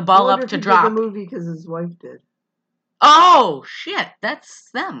putting the ball up to drop, did the movie because his wife did. Oh shit, that's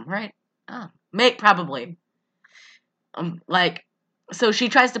them, right? Oh, probably. So she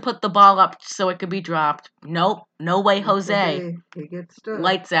tries to put the ball up so it could be dropped. Nope, no way, Jose. He gets stuck.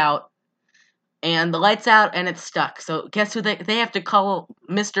 Lights out. And the light's out and it's stuck. So guess who they have to call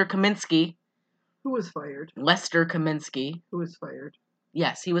Mr. Kaminsky. Who was fired? Lester Kaminsky. Who was fired?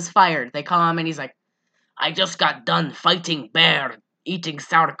 Yes, he was fired. They call him and he's like, I just got done fighting bear, eating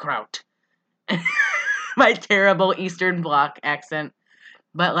sauerkraut. My terrible Eastern Bloc accent.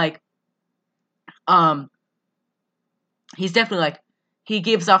 But like, he's definitely like, he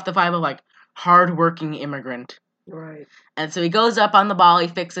gives off the vibe of like hardworking immigrant. Right. And so he goes up on the ball, he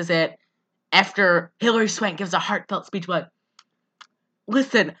fixes it. After Hilary Swank gives a heartfelt speech like,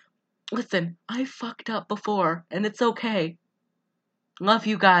 listen, I fucked up before, and it's okay. Love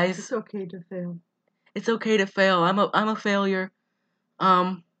you guys. It's okay to fail. It's okay to fail. I'm a failure.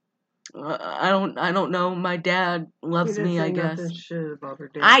 I don't know. My dad loves me, I guess. Nothing shit about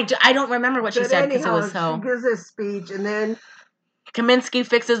her dad. I don't remember what she said because it was so. She gives a speech, and then Kaminsky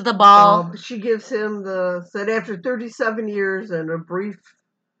fixes the ball. She gives him said after 37 years and a brief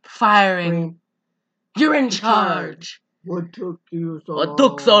firing. You're in charge. What took you so long? What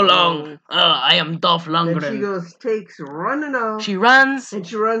took so long? I am Dolph Lundgren. Then she takes running off. She runs. And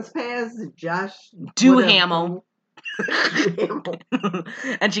she runs past Josh Duhamel.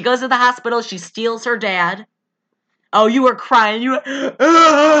 And she goes to the hospital. She steals her dad. Oh, you were crying. You were.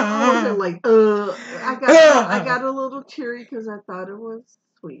 I wasn't like, I got a little teary because I thought it was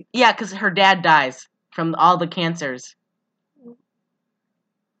sweet. Yeah, because her dad dies from all the cancers.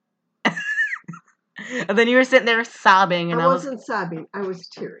 And then you were sitting there sobbing, and I wasn't sobbing. I was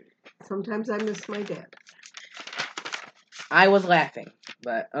teary. Sometimes I miss my dad. I was laughing,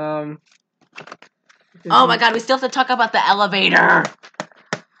 but oh my god, we still have to talk about the elevator.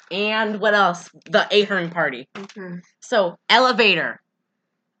 And what else? The Ahern party. Okay. So, elevator.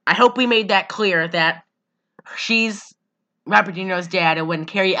 I hope we made that clear that she's Robert De Niro's dad, and when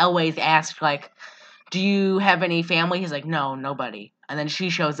Carrie Elway's asked, like, do you have any family? He's like, no, nobody. And then she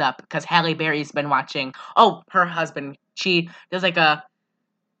shows up because Halle Berry's been watching. Oh, her husband. She does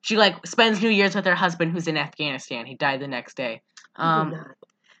she spends New Year's with her husband who's in Afghanistan. He died the next day.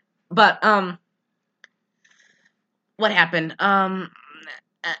 But what happened? And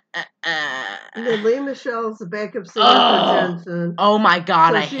then Lea Michele's the backup singer for Jensen. Oh my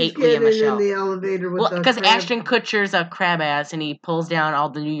god, I hate Lea Michele. In the elevator with because Ashton Kutcher's a crab ass and he pulls down all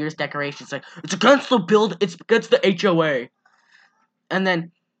the New Year's decorations. Like, it's against the build. It's against the HOA. And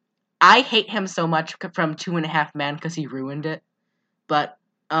then I hate him so much from 2.5 Men because he ruined it. But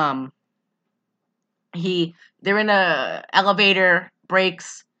they're in a elevator,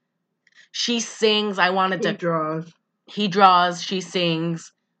 breaks. She sings. He draws. She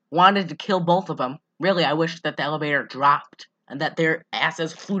sings. Wanted to kill both of them. Really, I wish that the elevator dropped and that their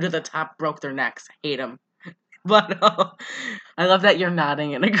asses flew to the top, broke their necks. Hate them. But I love that you're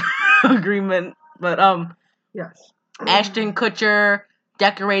nodding in agreement. But yes. Ashton Kutcher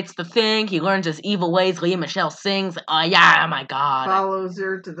decorates the thing. He learns his evil ways. Lea Michele sings. Oh my god. Follows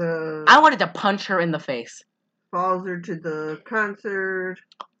her to the... I wanted to punch her in the face. Follows her to the concert.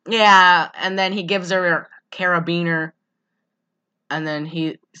 Yeah, and then he gives her a carabiner. And then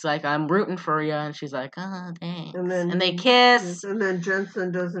he's like, I'm rooting for you. And she's like, oh, thanks. And they kiss. And then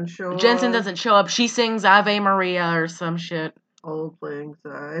Jensen doesn't show up. She sings Ave Maria or some shit. Old Lang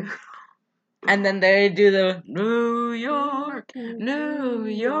Syne. And then they do the New York, New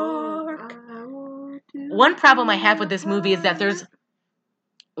York. One problem I have with this movie is that there's,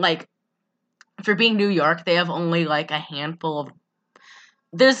 like, for being New York, they have only, like, a handful of...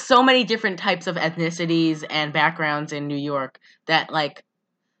 There's so many different types of ethnicities and backgrounds in New York that, like,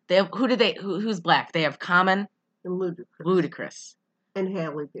 they have... Who's black? They have Common. And Ludacris. And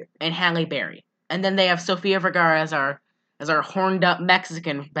Halle Berry. And then they have Sofia Vergara as our horned up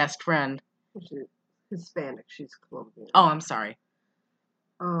Mexican best friend. She's Hispanic. She's Colombian. Oh, I'm sorry.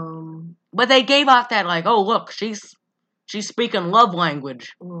 But they gave off that, like, oh, look, she's speaking love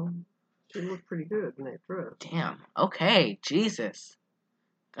language. Well, she looked pretty good in that dress. Damn. Okay. Jesus.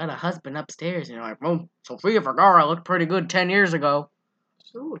 Got a husband upstairs, and you're like, oh, Sofia Vergara looked pretty good 10 years ago.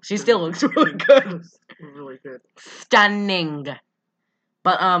 She still looks really good. Really good. Stunning.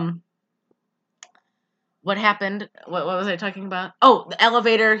 But, what happened? What was I talking about? Oh, the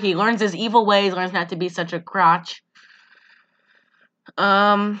elevator. He learns his evil ways, learns not to be such a crotch.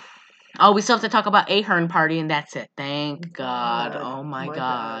 Oh, we still have to talk about Ahern party, and that's it. Thank God. Oh my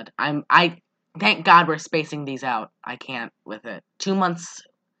God. Thank God we're spacing these out. I can't with it. 2 months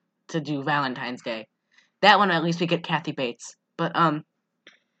to do Valentine's Day. That one, at least we get Kathy Bates. But,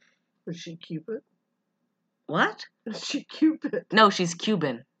 Was she Cupid? What? Is she Cupid? No, she's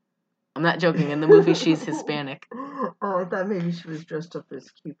Cuban. I'm not joking. In the movie, she's Hispanic. Oh, I thought maybe she was dressed up as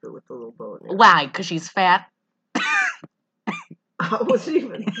Cupid with a little bow and arrow. Why? Because she's fat? I wasn't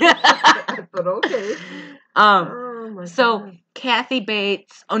even that, but okay. Oh my So, God. Kathy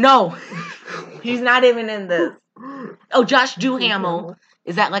Bates... Oh, no! He's not even in this. Oh, Josh Duhamel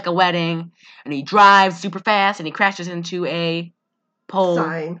is at, like, a wedding, and he drives super fast, and he crashes into a pole.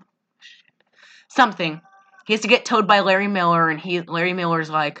 Sign. Something. He has to get towed by Larry Miller, and Larry Miller's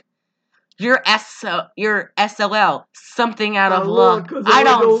like, You're SLL, something out of luck. I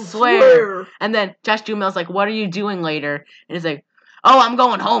don't swear. And then Josh Duhamel's like, what are you doing later? And he's like, oh, I'm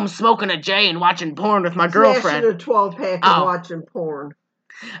going home smoking a J and watching porn with my girlfriend. Smashing a 12-pack and watching porn.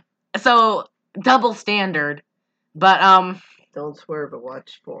 So, double standard. But, Don't swear, but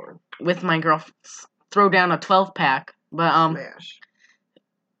watch porn. With my girlfriend. Throw down a 12-pack. But,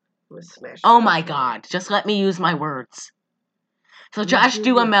 Smash. Oh my God. Just let me use my words. So Josh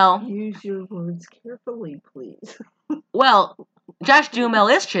Duhamel... Use your words carefully, please. Well, Josh Duhamel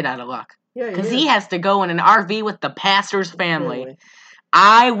is shit out of luck. Yeah, because he has to go in an RV with the pastor's family. Really.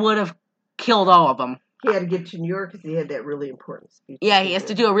 I would have killed all of them. He had to get to New York because he had that really important speech. Yeah, he has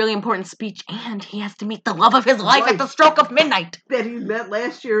to do a really important speech, and he has to meet the love of his life at the stroke of midnight. That he met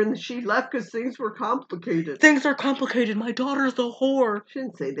last year, and she left because things were complicated. Things are complicated. My daughter's a whore. She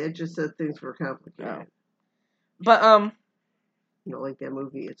didn't say that. Just said things were complicated. Oh. But, you know, like that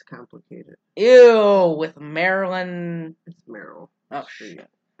movie, It's Complicated. Ew, with Marilyn... It's Meryl. Oh, shit.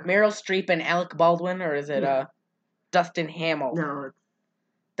 Meryl Streep and Alec Baldwin, or is it, Dustin Hamill? No, it's...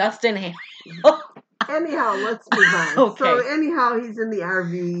 Dustin Hamill. Anyhow, let's move on. Okay. So, anyhow, he's in the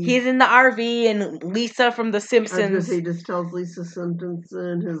RV. He's in the RV, and Lisa from The Simpsons. He just tells Lisa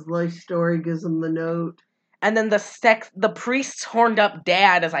Simpson his life story, gives him the note. And then the priest's horned up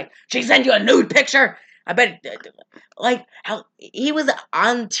dad is like, she sent you a nude picture? I bet, like, how he was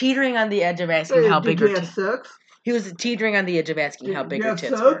teetering on the edge of asking how big her tits. Did you have sex? He was teetering on the edge of asking how big her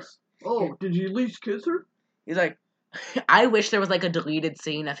tits sex? were. Oh, did you at least kiss her? He's like, I wish there was like a deleted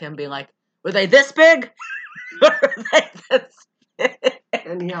scene of him being like, were they this big? Were they this big?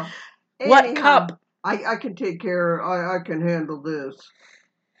 Anyhow. What cup? I can take care. I can handle this.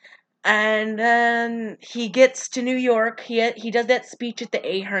 And then he gets to New York. He does that speech at the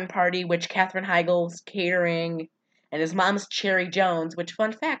Ahern party, which Katherine Heigl's catering, and his mom's Cherry Jones, which,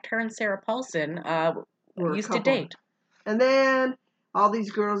 fun fact, her and Sarah Paulson used to date. And then all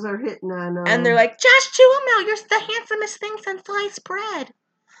these girls are hitting on him. And they're like, Josh Duhamel, you're the handsomest thing since sliced bread.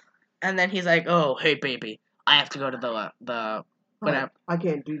 And then he's like, oh, hey, baby, I have to go to the whatever. I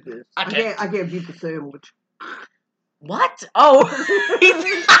can't do this. I can't beat the sandwich. What? Oh.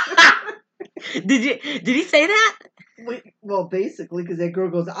 Did he say that? Well, basically, because that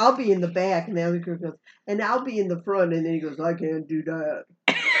girl goes, I'll be in the back, and the other girl goes, and I'll be in the front, and then he goes, I can't do that.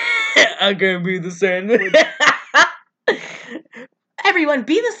 I can't be the sandwich. Everyone,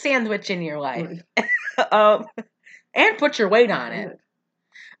 be the sandwich in your life. And put your weight on it.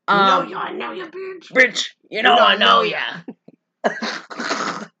 I know you, bitch. Bitch, I know ya.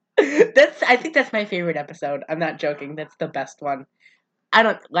 I think that's my favorite episode. I'm not joking. That's the best one.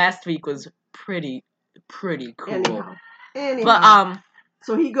 Last week was pretty cool. Anyhow. But,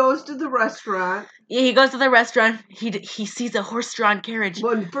 so he goes to the restaurant. Yeah, he goes to the restaurant. He sees a horse-drawn carriage.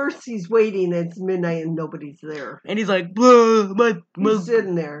 Well, first he's waiting. It's midnight and nobody's there. And he's like, he's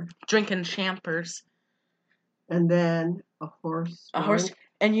sitting there. Drinking champers. And then a horse.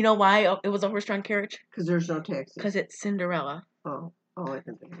 And you know why it was a horse-drawn carriage? Because there's no taxi. Because it's Cinderella. Oh, I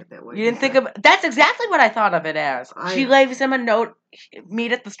didn't think of it that way. You didn't think of it? That's exactly what I thought of it as. She leaves him a note,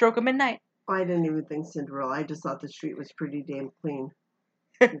 meet at the stroke of midnight. I didn't even think Cinderella. I just thought the street was pretty damn clean.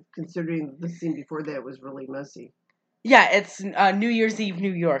 Considering the scene before that was really messy. Yeah, it's New Year's Eve,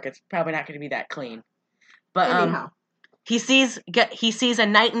 New York. It's probably not going to be that clean. But anyhow. He sees a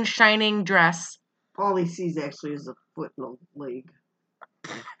knight in shining dress. All he sees actually is a foot and a leg.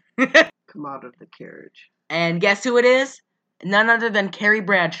 Come out of the carriage. And guess who it is? None other than Carrie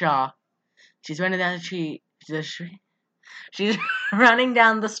Bradshaw. She's running down the street. She's running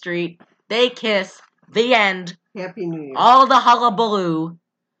down the street. They kiss. The end. Happy New Year. All the hullabaloo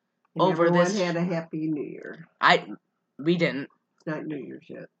over everyone this. Had a Happy New Year. We didn't. It's not New Year's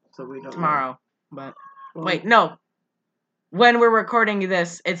yet, so we don't. Tomorrow, but wait, no. When we're recording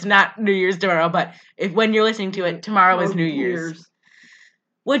this, it's not New Year's tomorrow. But when you're listening to it, tomorrow is New Year's.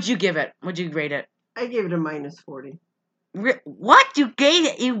 What'd you give it? What'd you grade it? I gave it a -40. What?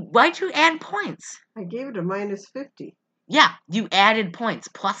 Why'd you add points? I gave it a -50. Yeah, you added points,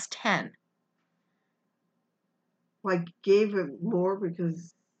 plus 10. Well, I gave it more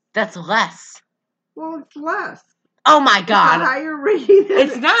because... That's less. Well, it's less. Oh my It's a god. higher rating than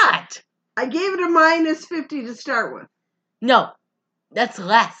It's not. I gave it a minus 50 to start with. No. That's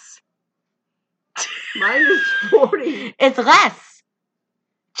less. Minus 40. It's less.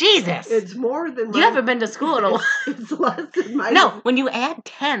 Jesus. It's more than You haven't been to school in a while. It's less than minus. No, when you add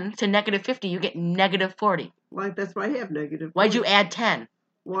 10 to negative 50, you get negative 40. Like, that's why I have negative. Why'd you add 10?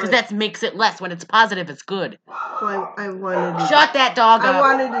 Why? Because that makes it less. When it's positive, it's good. Well, I wanted it. Shut that dog I up.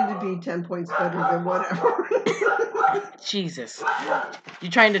 wanted it to be 10 points better than whatever. Jesus.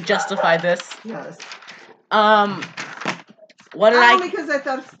 You're trying to justify this? Yes. What did Because I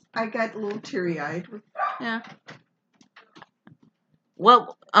thought I got a little teary-eyed. Yeah.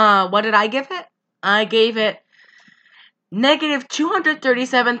 What did I give it? I gave it negative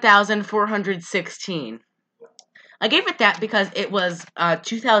 237,416. I gave it that because it was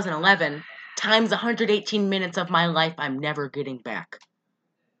 2011 times 118 minutes of my life I'm never getting back.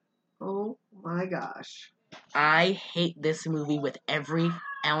 Oh my gosh. I hate this movie with every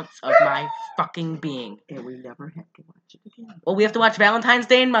ounce of my fucking being. And we never have to watch it again. Well, we have to watch Valentine's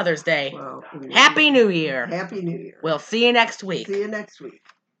Day and Mother's Day. Well, Happy New Year. Happy New Year. We'll see you next week. See you next week.